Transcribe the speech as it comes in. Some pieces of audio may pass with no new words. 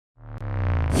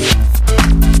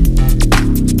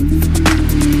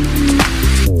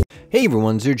Hey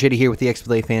everyone, ZeroJD here with the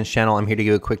XBLA Fans channel. I'm here to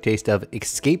give a quick taste of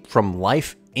Escape from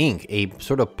Life Inc., a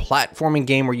sort of platforming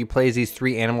game where you play as these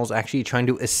three animals actually trying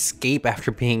to escape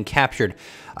after being captured.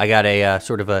 I got a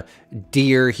sort of a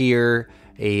deer here,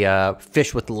 a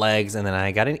fish with legs, and then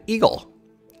I got an eagle.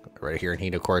 Right here, and he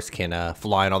of course can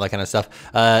fly and all that kind of stuff.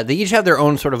 They each have their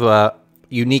own sort of a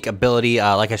unique ability.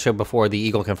 Like I showed before, the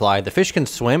eagle can fly, the fish can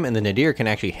swim, and then the deer can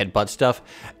actually headbutt stuff,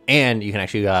 and you can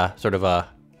actually sort of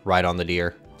ride on the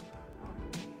deer.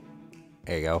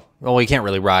 There you go. Well, he can't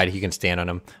really ride. He can stand on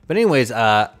him. But anyways,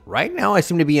 right now I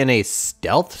seem to be in a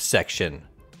stealth section.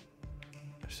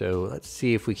 So let's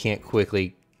see if we can't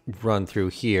quickly run through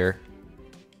here.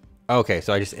 Okay,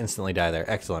 so I just instantly die there.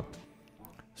 Excellent.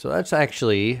 So let's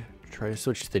actually try to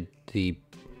switch to the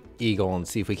eagle and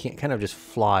see if we can't kind of just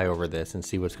fly over this and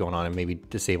see what's going on and maybe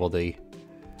disable the...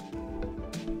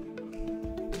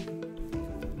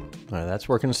 All right, that's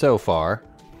working so far.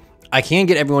 I can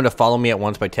get everyone to follow me at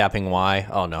once by tapping Y.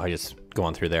 Oh no, I just go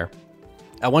on through there.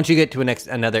 Once you get to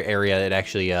another area, it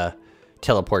actually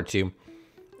teleports you.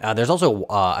 There's also,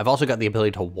 I've also got the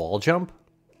ability to wall jump.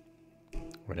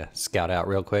 We're gonna scout out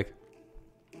real quick.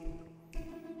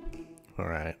 All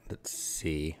right, let's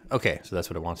see. Okay, so that's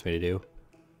what it wants me to do.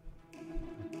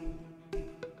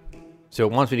 So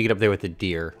it wants me to get up there with the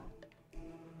deer.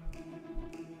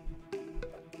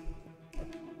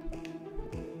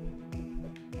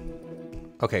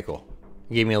 Okay, cool.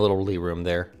 Gave me a little lee room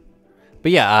there.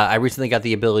 But yeah, I recently got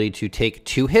the ability to take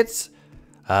 2 hits.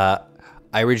 I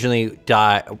originally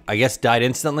died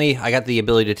instantly. I got the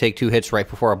ability to take 2 hits right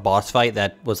before a boss fight.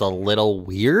 That was a little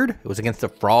weird. It was against a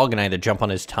frog and I had to jump on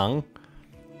his tongue.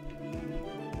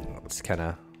 It's kind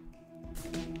of...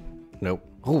 Nope.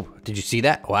 Oh, did you see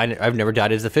that? Oh, I've never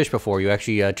died as a fish before. You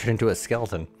actually turned into a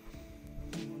skeleton.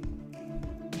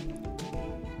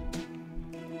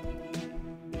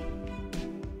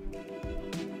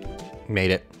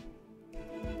 Made it.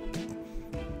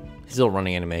 His little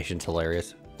running animation's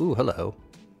hilarious. Ooh, hello.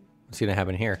 What's gonna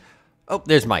happen here? Oh,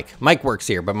 there's Mike. Mike works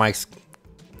here, but Mike's...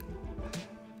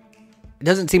 It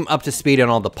doesn't seem up to speed on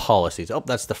all the policies. Oh,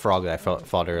 that's the frog that I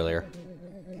fought earlier.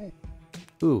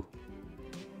 Ooh.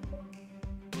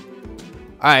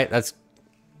 Alright, that's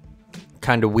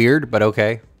kind of weird, but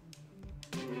okay.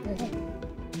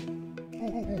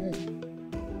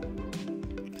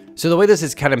 So the way this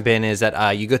has kind of been is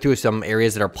that you go through some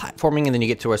areas that are platforming, and then you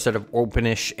get to a sort of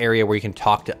openish area where you can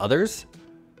talk to others.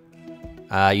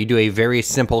 You do a very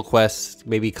simple quest,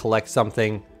 maybe collect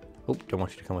something. Oh, don't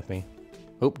want you to come with me.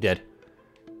 Oh, dead.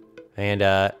 And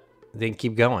then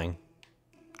keep going.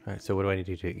 All right, so what do I need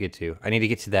to get to? I need to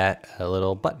get to that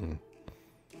little button.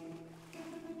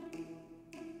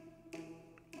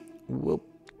 Whoop.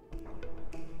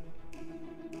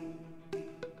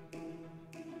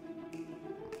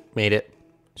 Made it.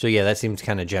 So yeah, that seems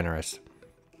kind of generous.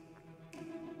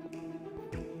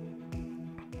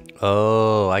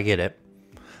 Oh, I get it.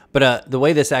 But the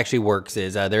way this actually works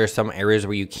is there are some areas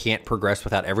where you can't progress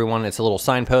without everyone. It's a little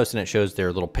signpost and it shows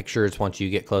their little pictures once you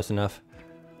get close enough.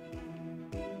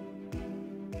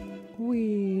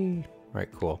 Whee! All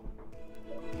right, cool.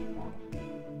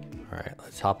 All right,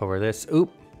 let's hop over this.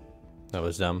 Oop, that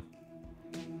was dumb.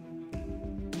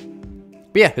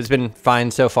 But yeah, it's been fine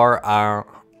so far.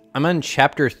 I'm on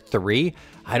chapter 3.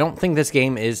 I don't think this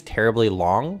game is terribly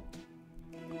long,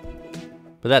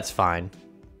 but that's fine.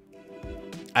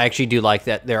 I actually do like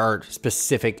that there are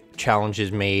specific challenges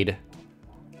made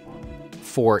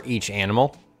for each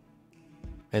animal.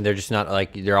 And they're just not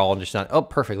like, they're all just not, oh,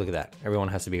 perfect, look at that. Everyone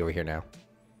has to be over here now.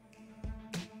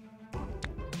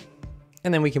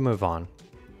 And then we can move on.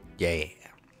 Yeah.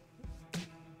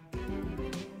 All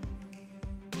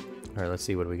right, let's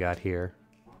see what we got here.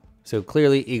 So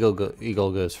clearly,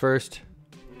 Eagle goes first.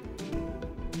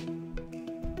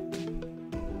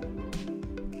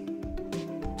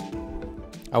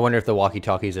 I wonder if the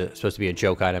walkie-talkie is supposed to be a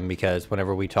joke item, because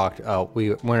whenever we talked,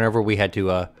 whenever we had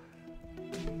to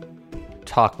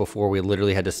talk before, we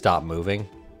literally had to stop moving.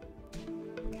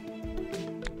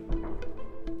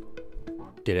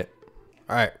 Did it.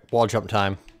 All right, wall jump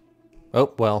time.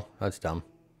 Oh, well, that's dumb.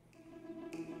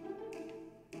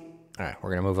 All right,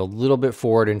 we're gonna move a little bit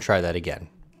forward and try that again.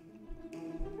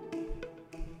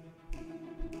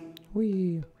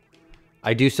 Whee!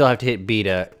 I do still have to hit B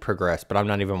to progress, but I'm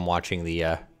not even watching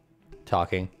the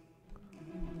talking.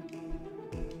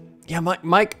 Yeah,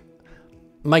 Mike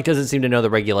doesn't seem to know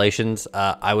the regulations.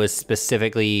 I was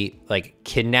specifically like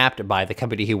kidnapped by the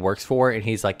company he works for, and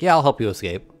he's like, "Yeah, I'll help you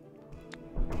escape."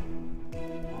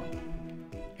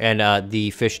 And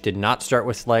the fish did not start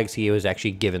with legs. He was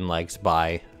actually given legs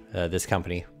by this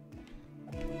company.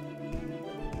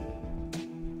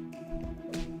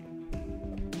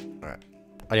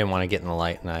 I didn't want to get in the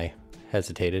light and I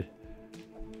hesitated.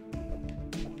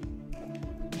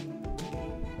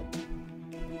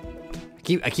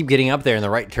 I keep getting up there and the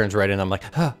right turns right in. I'm like,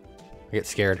 huh. I get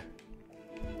scared.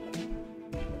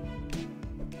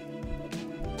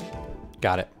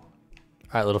 Got it.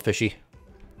 All right, little fishy.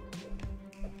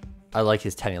 I like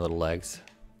his tiny little legs.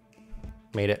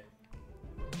 Made it.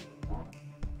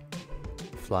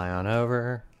 Fly on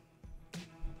over.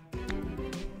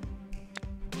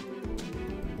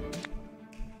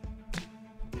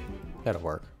 That'll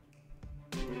work.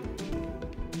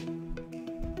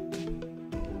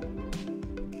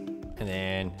 And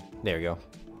then, there we go.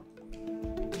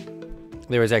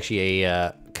 There was actually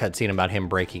a cutscene about him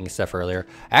breaking stuff earlier.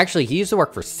 Actually, he used to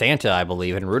work for Santa, I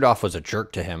believe, and Rudolph was a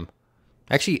jerk to him.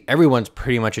 Actually, everyone's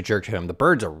pretty much a jerk to him. The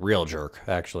bird's a real jerk,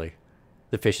 actually.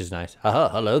 The fish is nice. Haha,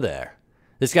 hello there.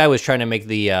 This guy was trying to make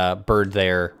the bird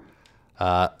there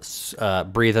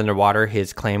breathe underwater.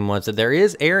 His claim was that there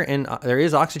is air and there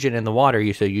is oxygen in the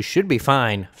water, so you should be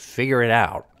fine. Figure it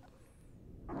out.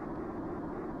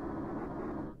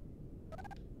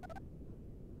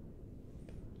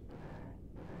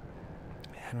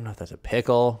 I don't know if that's a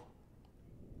pickle.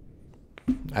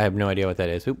 I have no idea what that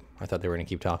is. Oop, I thought they were going to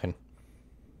keep talking.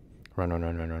 Run, run,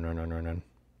 run, run, run, run, run, run, run.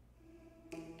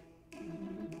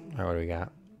 All right, what do we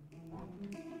got?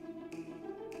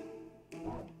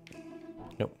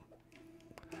 Nope.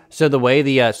 So the way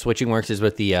the switching works is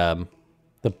with the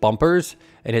bumpers,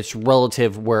 and it's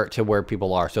relative to where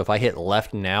people are. So if I hit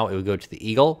left now, it would go to the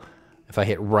eagle. If I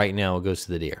hit right now, it goes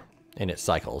to the deer, and it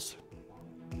cycles.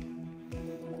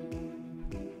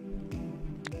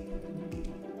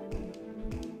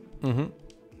 Mm-hmm.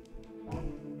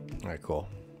 All right, cool.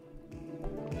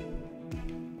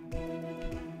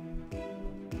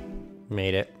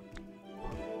 Made it.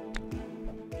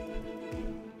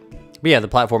 But yeah, the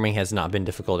platforming has not been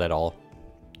difficult at all.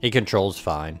 It controls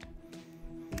fine.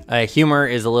 Humor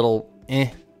is a little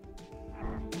eh.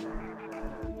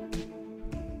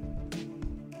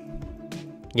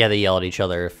 Yeah, they yell at each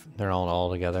other if they're not all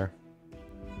together.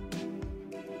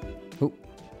 Oop.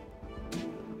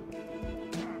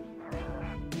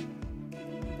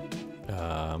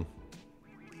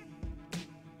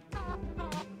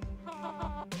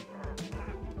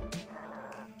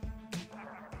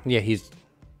 Yeah, he's...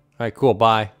 Alright, cool,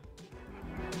 bye.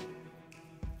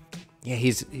 Yeah,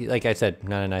 he's, like I said,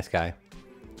 not a nice guy.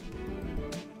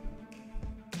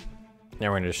 Now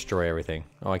we're gonna destroy everything.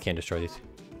 Oh, I can't destroy these.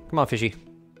 Come on, fishy.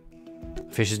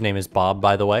 Fish's name is Bob,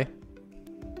 by the way.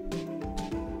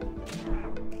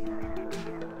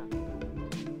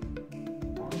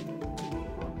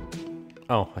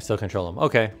 Oh, I still control them.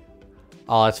 Okay.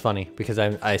 Oh, that's funny, because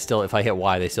I still, if I hit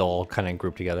Y, they still all kind of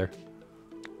group together.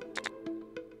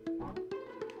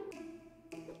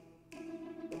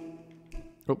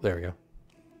 Oh, there we go.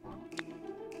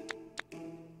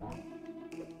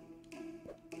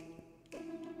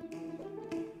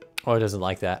 Oh, it doesn't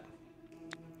like that.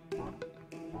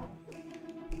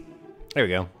 There we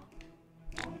go.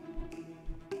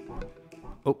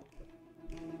 Oh.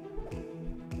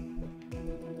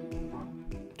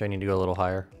 Do I need to go a little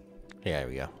higher? Yeah, there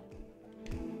we go.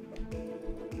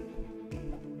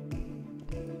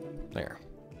 There.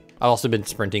 I've also been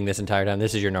sprinting this entire time.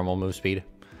 This is your normal move speed.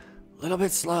 A little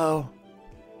bit slow.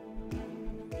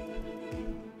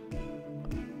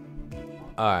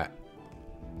 All right.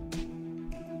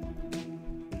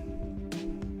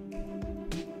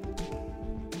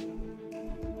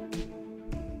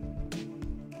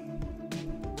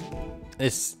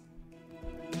 This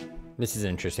is an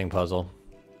interesting puzzle.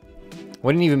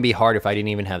 Wouldn't even be hard if I didn't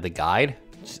even have the guide.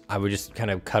 I would just kind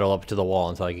of cuddle up to the wall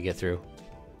until I could get through.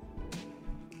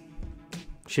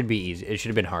 Should be easy. It should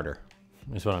have been harder.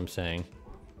 Is what I'm saying.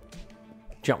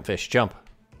 Jump, fish, jump.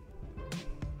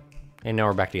 And now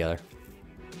we're back together.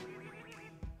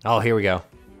 Oh, here we go.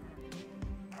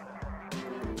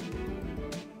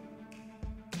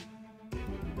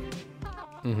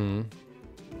 Mm-hmm.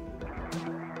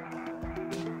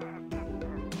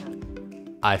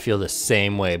 I feel the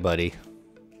same way, buddy.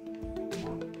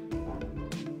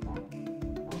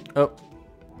 Oh.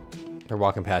 They're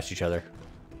walking past each other.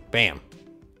 Bam.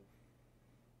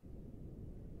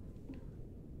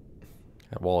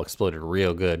 That wall exploded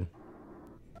real good.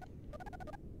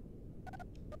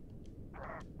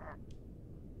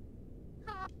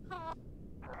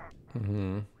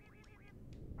 Mm-hmm.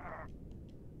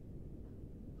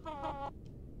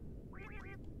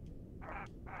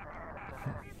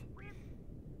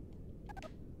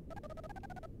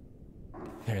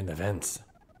 They're in the vents.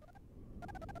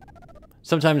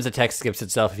 Sometimes the text skips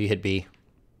itself if you hit B.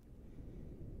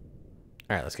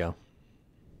 Alright, let's go.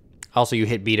 Also, you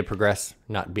hit B to progress,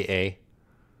 not B A.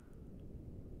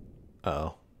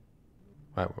 Uh-oh.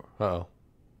 Uh-oh.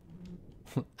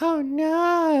 Oh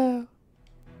no!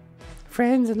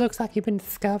 Friends, it looks like you've been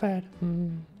discovered.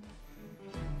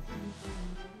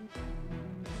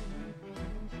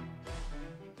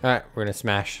 Alright, we're gonna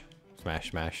smash.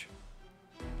 Smash, smash.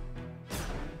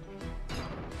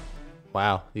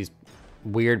 Wow, these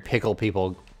weird pickle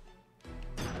people.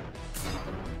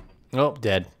 Oh,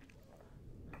 dead.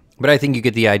 But I think you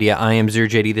get the idea. I am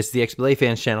ZeroJD. This is the XBLA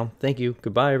Fans channel. Thank you.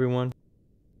 Goodbye, everyone.